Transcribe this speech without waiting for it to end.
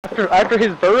after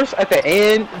his verse at the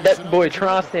end, that boy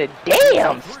Tron said,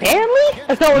 "Damn, Stanley,"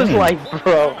 and I was like,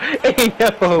 "Bro, ain't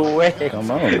no way."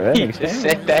 Come on, bro. He just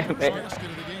said that, man.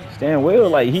 Stan Will,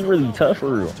 like, he really tough for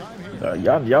real.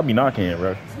 Y'all be knocking him,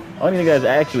 bro. Only nigga that's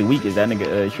actually weak is that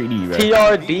nigga Tree D, bro.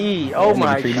 TRD. Oh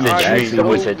my god.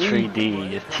 Someone said Tree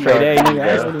D. It's TRD,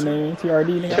 TRD, nigga.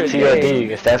 TRD, nigga. TRD.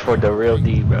 It stands for the real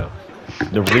D, bro.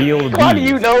 The real D. Why do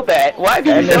you know that? Why do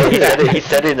you know that? He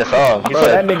said it in the song. He Bro,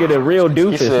 said, that nigga the real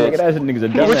doofus. Nigga, that nigga's a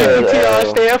What you think dumbass. TR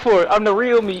stand for? I'm the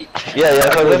real me. Yeah,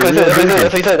 that's what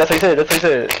he said. That's what he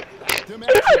said.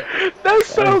 That's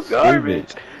so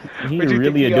garbage. He What you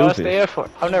really a think TR doofus. stand for?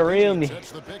 I'm the real me.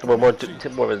 More of a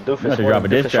doofus. You have to drop a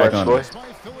diss track on him.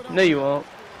 No, you won't.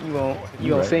 You won't. You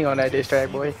gonna sing on that diss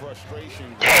track, boy.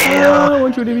 Damn. I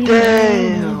want you to be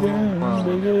Damn.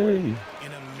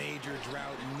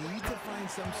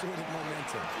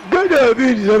 Good job,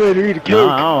 bitches. I'm ready to read the No,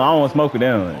 I don't want to smoke with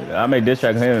them. I make diss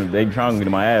track with him. Baby Tron get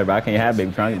in my ass, but I can't have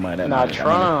Baby Tron get in my ass. Nah,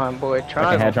 Tron, boy. Tron.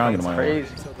 I can have Tron get in my ass. Crazy.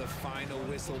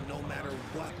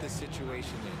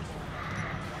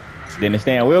 Then the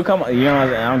Stan Will come on. You know what I'm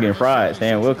saying? I'm getting fried.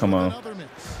 Stan Will come on.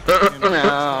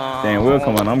 Stan Will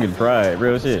come on. I'm getting fried.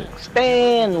 Real shit.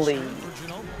 Stanley.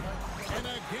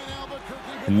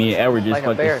 Me and Edward just Like a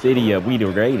fucked the bear. city up. We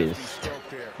the greatest.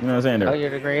 You know what I'm saying? Oh, Though? you're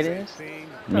the greatest? Me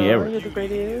and You're Edward. the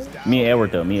greatest. Me and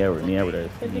Edward though. Me and Edward. Me and Edward are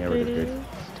the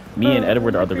greatest. Me and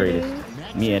Edward are the greatest.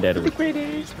 Me and Edward.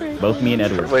 Both me and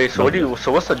Edward. Wait, so what do you?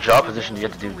 So what's the job position you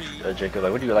have to do, Jacob?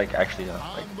 Like, what do you like actually? Like,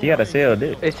 He got to sell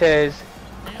dick.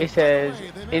 It says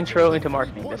intro into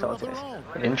marketing. That's all it says.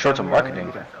 intro to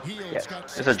marketing. Yes.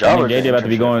 It's a job. I think JJ about to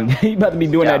be going. He about to be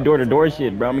doing that door-to-door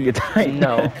shit, bro. I'm gonna get tight.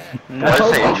 No. Why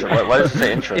does it say intro? Why does it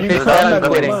say intro? If There's it's that, I'm nothing-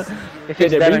 quitting. If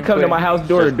it's If that, you I'm come to my quitting. house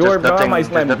door-to-door, bro, I might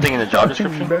slam There's nothing in the job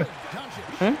description. bro.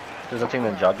 There's nothing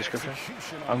in the job description.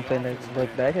 I'm finna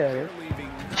look back at it.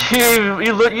 You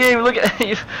even look at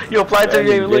you applied to it,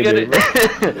 you even look at it.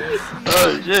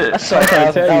 Oh shit. That's I'm trying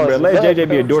to tell you, bro. $5,000. Let JJ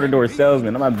be a door-to-door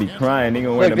salesman. I'm about to be crying.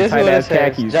 Nigga wearing Look, them this is what it tight-ass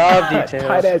says. khakis. Job details.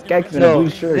 Tight-ass khakis and a No, blue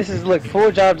shirt. this is, look,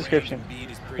 full job description.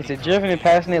 It's a driven and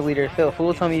passionate leader,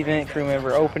 full-time event crew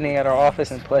member opening at our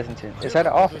office in Pleasanton. It's at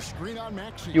an office.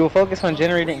 You will focus on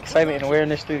generating excitement and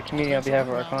awareness through the community on behalf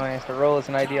of our clients. The role is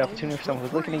an ideal opportunity for someone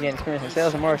who's looking to gain experience in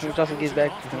sales and marketing, which also gives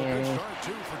back to the community.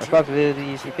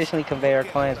 Responsibilities, efficiently convey our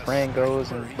clients' brand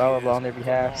goals and blah blah blah on their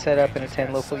behalf, set up and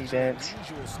attend local events,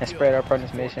 and spread our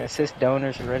partners' mission, assist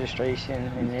donors with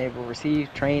registration, enable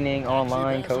receive training,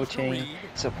 online coaching,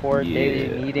 support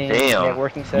daily meetings, Damn.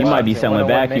 networking sessions. You might be and selling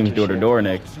one-on-one vacuums mentorship. door-to-door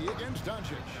next.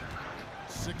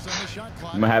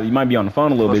 You might be on the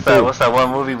phone a little bit too. What's that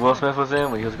one movie Will Smith was in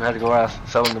when he had to go around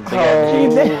selling them big Oh. ass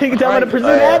machines? You can tell me to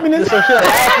present happiness.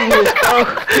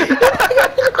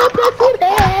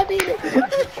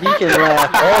 You can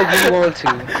laugh all you want to.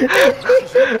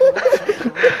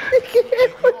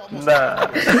 Nah.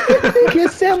 You're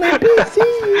selling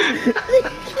PCs.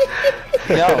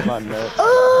 Yo, my nuts.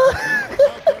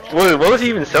 What was he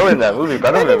even selling in that movie?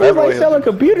 But I That don't nigga was remember. like selling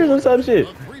computers or some shit.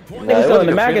 Nigga it selling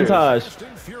the wasn't computers.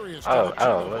 Macintosh. I don't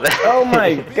know. Oh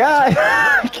my god.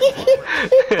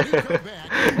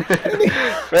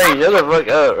 Frank, shut the fuck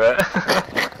up, bro.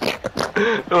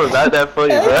 It was not that funny,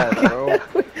 bro.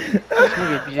 This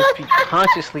nigga just be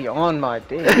consciously on my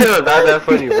dick. It was not that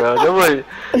funny, bro. No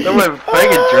one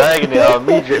Frank is dragging it on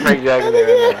me. Frank dragging it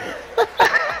right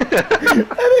now.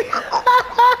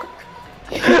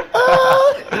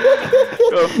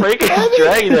 Yo, Frank is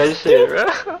dragging that shit, bro.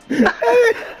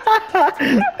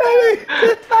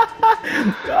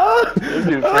 This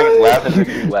dude Frank's laughing at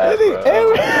you laugh, bro.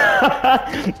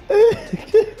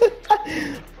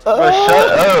 Bro, shut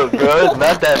up, bro. It's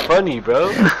not that funny,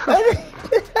 bro.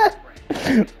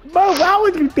 Bro, why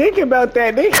would you think about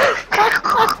that, nigga?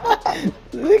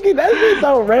 Nigga, that's just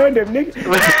so random, nigga.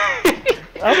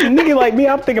 Nigga like me,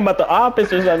 I'm thinking about The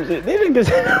Office or some shit. They think this.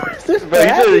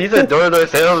 Bro, he said door-to-door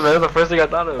salesman. That's the first thing I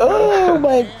thought of, bro. Oh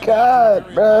my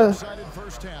god, bro.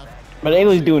 But they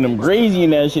was doing them crazy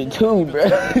and that shit too, bro.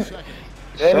 Shut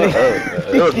up,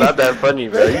 bro. It was not that funny,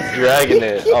 bro. He's dragging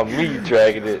it. On me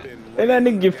dragging it. And that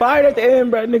nigga get fired at the end,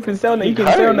 bro. Nigga can sell that. He can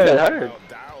Hired, sell he got that. hired.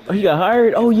 Oh, he got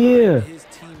hired? Oh yeah.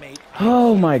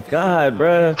 Oh my god,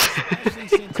 bro.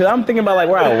 Cause I'm thinking about like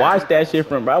where I watched that shit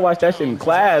from, bro. I watched that shit in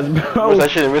class, bro. What's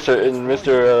that shit in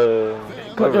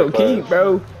Mr. Coach O'Keefe,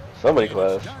 bro. Somebody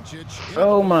class.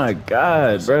 Oh my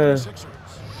god, bro.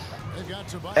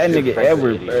 That nigga Frank's an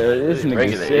Edward, idiot. bro. This nigga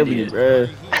Regular silly, idiot. bro.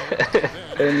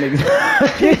 That nigga.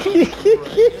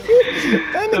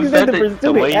 That nigga said the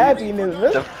pursuit of happiness,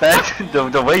 bro. The fact,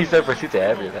 the way you said pursuit of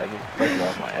happiness, I get fucking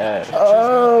off my ass.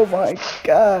 Oh my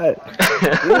god.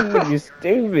 This nigga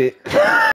stupid.